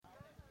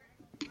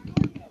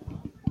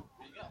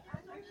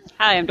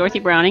Hi, I'm Dorothy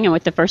Browning. I'm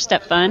with the First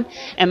Step Fund,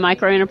 and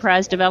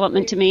microenterprise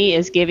development to me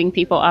is giving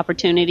people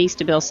opportunities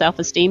to build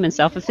self-esteem and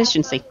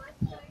self-efficiency.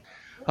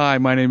 Hi,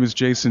 my name is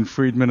Jason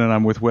Friedman, and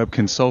I'm with Web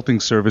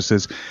Consulting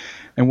Services.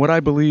 And what I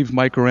believe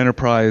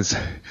microenterprise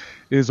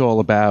is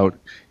all about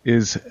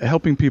is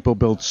helping people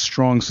build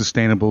strong,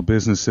 sustainable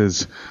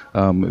businesses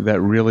that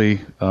really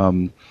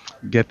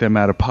get them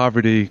out of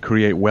poverty,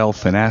 create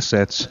wealth and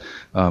assets,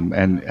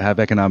 and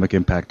have economic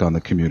impact on the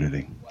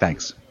community.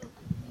 Thanks.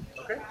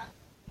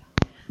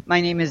 My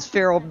name is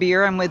Farrell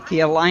Beer. I'm with the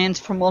Alliance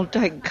for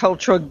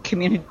Multicultural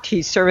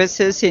Community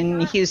Services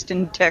in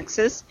Houston,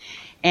 Texas.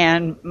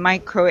 And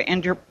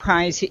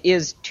microenterprise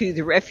is to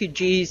the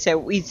refugees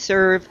that we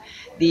serve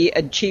the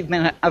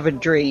achievement of a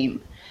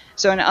dream.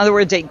 So in other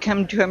words, they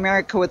come to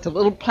America with a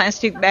little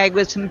plastic bag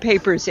with some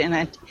papers in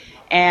it.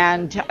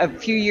 And a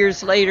few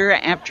years later,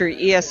 after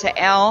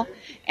ESL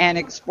and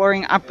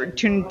exploring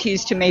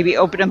opportunities to maybe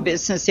open a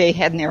business they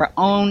had in their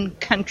own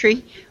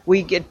country,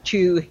 we get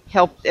to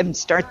help them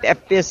start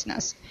that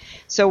business.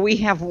 So we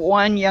have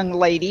one young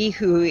lady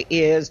who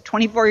is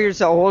 24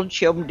 years old.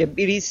 She opened a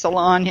beauty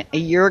salon a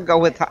year ago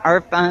with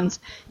our funds,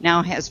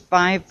 now has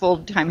 5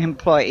 full-time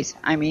employees.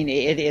 I mean,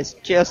 it is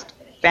just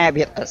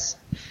fabulous.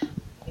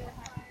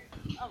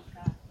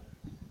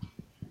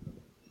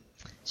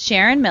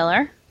 Sharon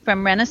Miller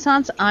from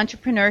Renaissance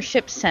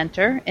Entrepreneurship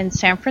Center in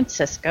San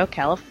Francisco,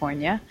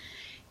 California.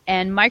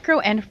 And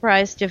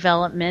microenterprise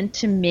development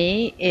to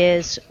me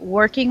is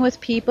working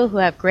with people who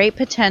have great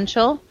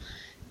potential,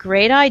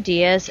 great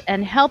ideas,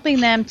 and helping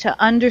them to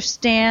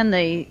understand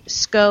the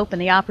scope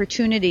and the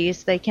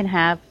opportunities they can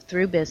have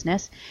through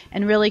business,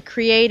 and really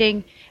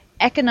creating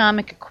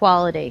economic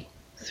equality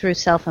through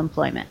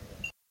self-employment.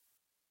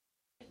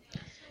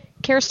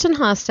 Kirsten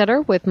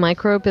Hostetter with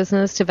Micro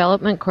Business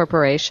Development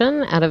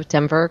Corporation out of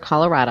Denver,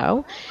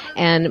 Colorado.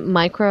 And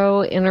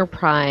micro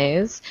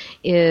enterprise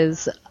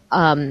is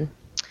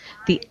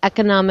the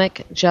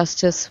economic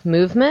justice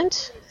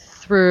movement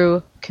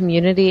through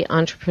community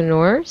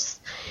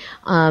entrepreneurs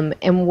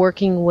and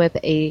working with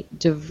a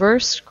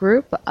diverse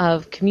group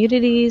of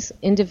communities,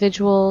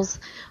 individuals,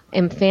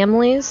 and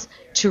families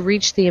to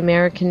reach the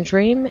American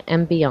dream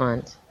and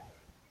beyond.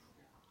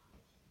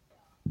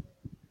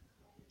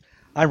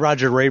 I'm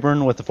Roger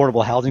Rayburn with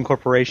Affordable Housing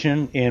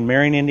Corporation in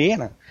Marion,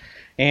 Indiana.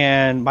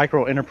 And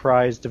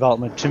microenterprise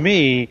development to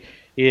me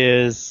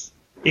is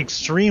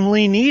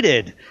extremely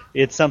needed.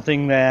 It's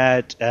something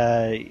that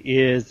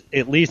is,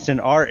 at least in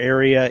our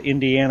area,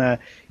 Indiana,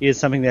 is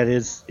something that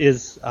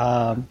is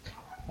up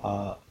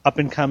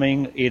and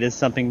coming. It is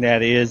something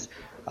that is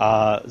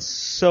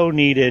so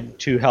needed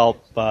to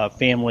help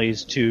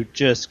families to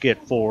just go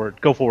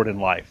forward in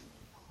life.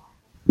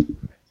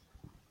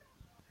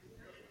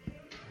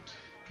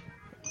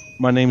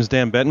 My name is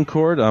Dan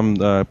Betancourt. I'm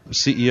the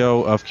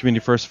CEO of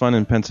Community First Fund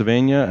in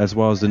Pennsylvania, as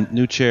well as the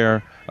new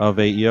chair of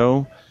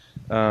AEO.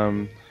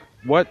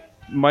 What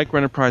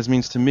microenterprise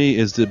means to me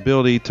is the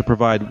ability to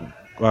provide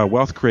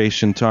wealth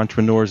creation to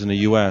entrepreneurs in the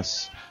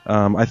U.S.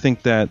 I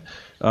think that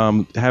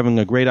having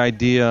a great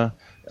idea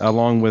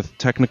along with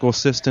technical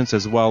assistance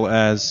as well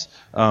as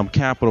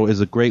capital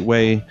is a great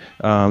way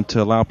to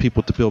allow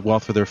people to build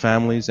wealth for their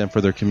families and for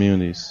their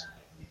communities.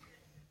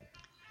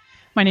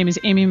 My name is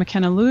Amy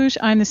McKenna-Luge.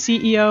 I'm the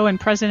CEO and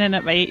president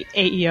of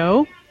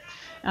AEO.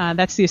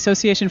 That's the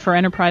Association for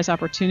Enterprise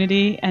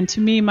Opportunity. And to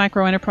me,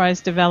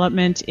 microenterprise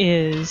development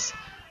is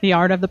the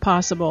art of the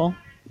possible.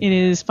 It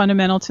is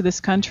fundamental to this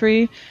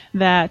country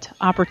that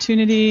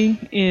opportunity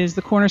is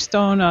the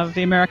cornerstone of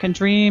the American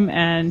dream,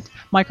 and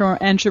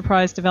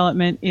microenterprise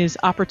development is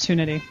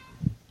opportunity.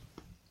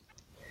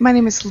 My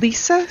name is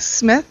Lisa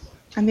Smith.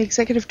 I'm the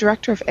Executive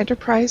Director of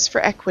Enterprise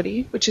for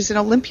Equity, which is in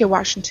Olympia,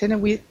 Washington,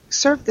 and we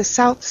serve the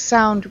South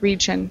Sound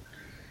region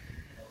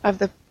of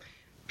the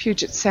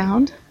Puget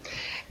Sound.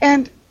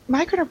 And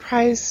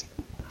microenterprise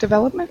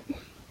development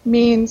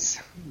means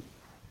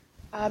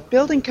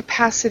building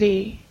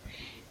capacity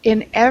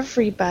in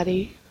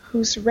everybody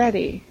who's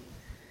ready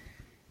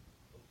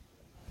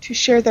to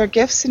share their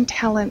gifts and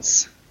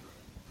talents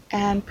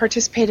and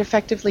participate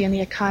effectively in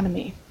the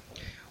economy.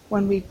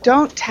 When we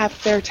don't tap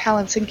their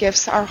talents and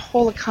gifts, our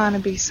whole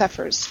economy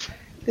suffers.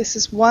 This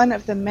is one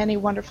of the many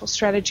wonderful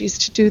strategies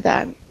to do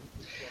that.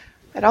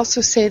 I'd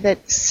also say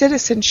that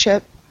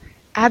citizenship,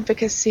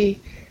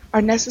 advocacy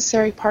are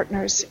necessary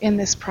partners in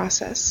this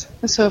process.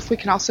 And so if we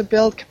can also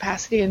build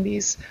capacity in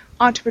these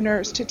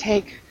entrepreneurs to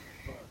take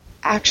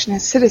action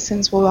as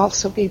citizens, we'll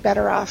also be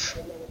better off.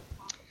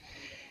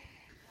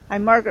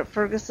 I'm Margaret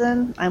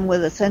Ferguson. I'm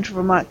with the Central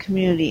Vermont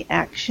Community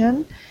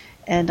Action,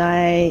 and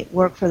I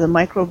work for the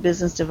Micro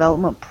Business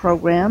Development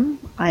Program.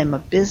 I'm a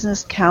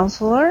business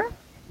counselor.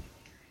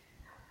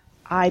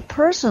 I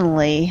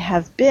personally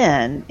have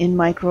been in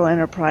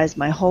microenterprise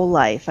my whole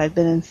life. I've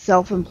been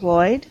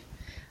self-employed.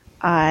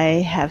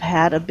 I have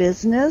had a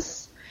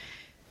business.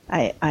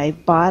 I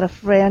bought a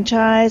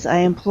franchise. I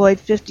employed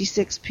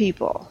 56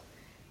 people.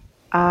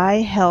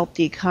 I helped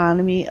the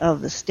economy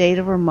of the state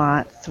of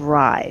Vermont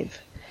thrive,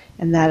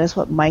 and that is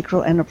what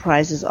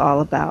microenterprise is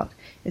all about.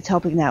 It's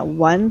helping that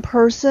one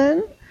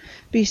person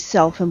be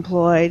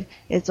self-employed.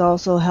 It's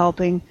also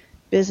helping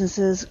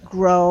businesses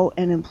grow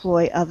and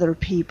employ other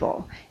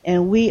people.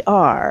 And we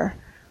are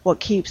what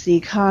keeps the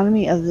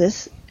economy of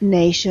this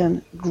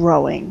nation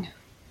growing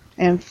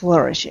and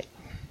flourishing.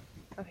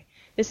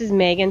 This is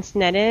Megan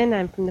Snedden.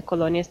 I'm from the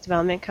Colonias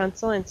Development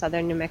Council in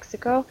southern New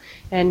Mexico.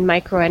 And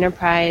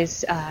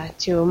microenterprise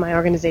to my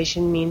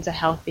organization means a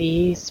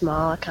healthy,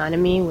 small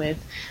economy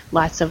with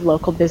lots of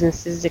local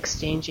businesses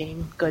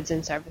exchanging goods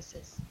and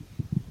services.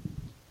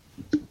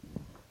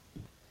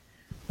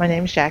 My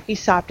name is Jackie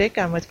Soptic.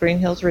 I'm with Green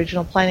Hills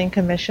Regional Planning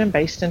Commission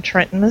based in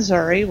Trenton,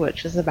 Missouri,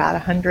 which is about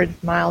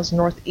 100 miles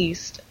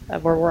northeast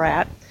of where we're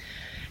at.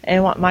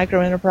 And what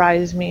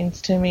microenterprise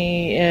means to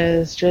me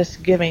is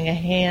just giving a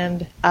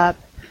hand up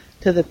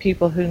to the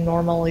people who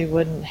normally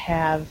wouldn't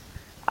have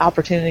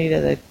opportunity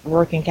to the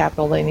working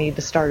capital they need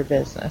to start a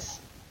business.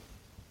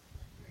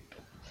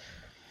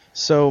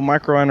 So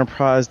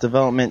microenterprise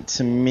development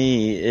to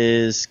me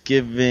is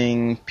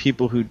giving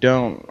people who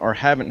don't or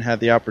haven't had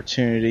the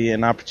opportunity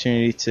an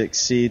opportunity to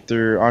exceed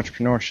through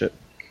entrepreneurship.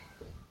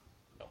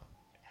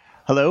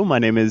 Hello, my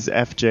name is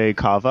FJ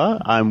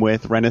Kava. I'm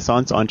with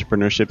Renaissance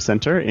Entrepreneurship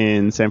Center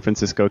in San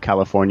Francisco,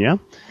 California.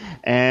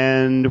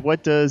 And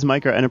what does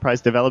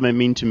microenterprise development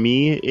mean to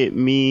me? It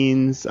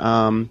means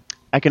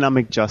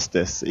economic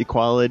justice,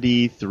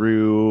 equality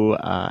through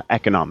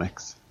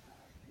economics.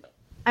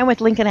 I'm with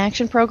Lincoln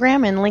Action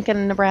Program in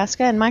Lincoln,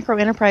 Nebraska, and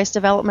microenterprise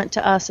development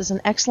to us is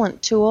an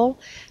excellent tool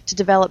to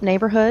develop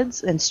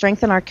neighborhoods and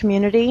strengthen our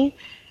community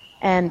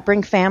and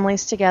bring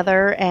families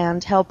together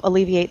and help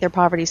alleviate their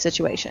poverty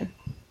situation.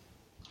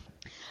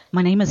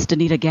 My name is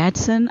Danita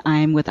Gadsden.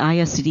 I'm with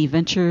ISCD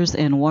Ventures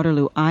in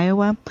Waterloo,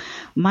 Iowa.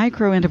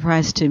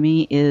 Microenterprise to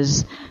me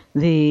is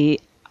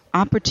the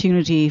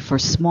opportunity for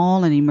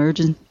small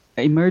and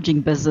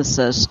emerging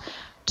businesses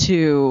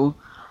to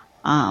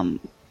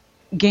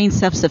gain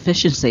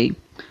self-sufficiency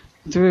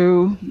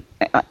through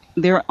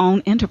their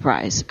own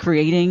enterprise,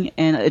 creating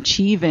and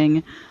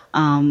achieving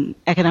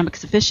economic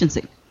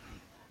sufficiency.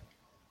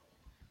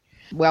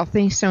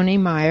 Wealthy Sony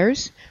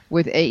Myers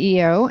with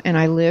AEO, and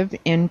I live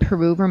in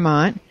Peru,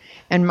 Vermont.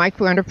 And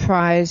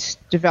microenterprise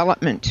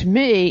development to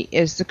me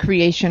is the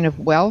creation of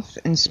wealth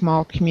in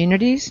small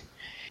communities.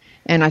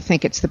 And I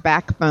think it's the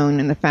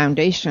backbone and the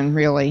foundation,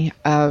 really,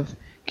 of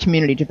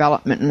community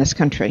development in this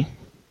country.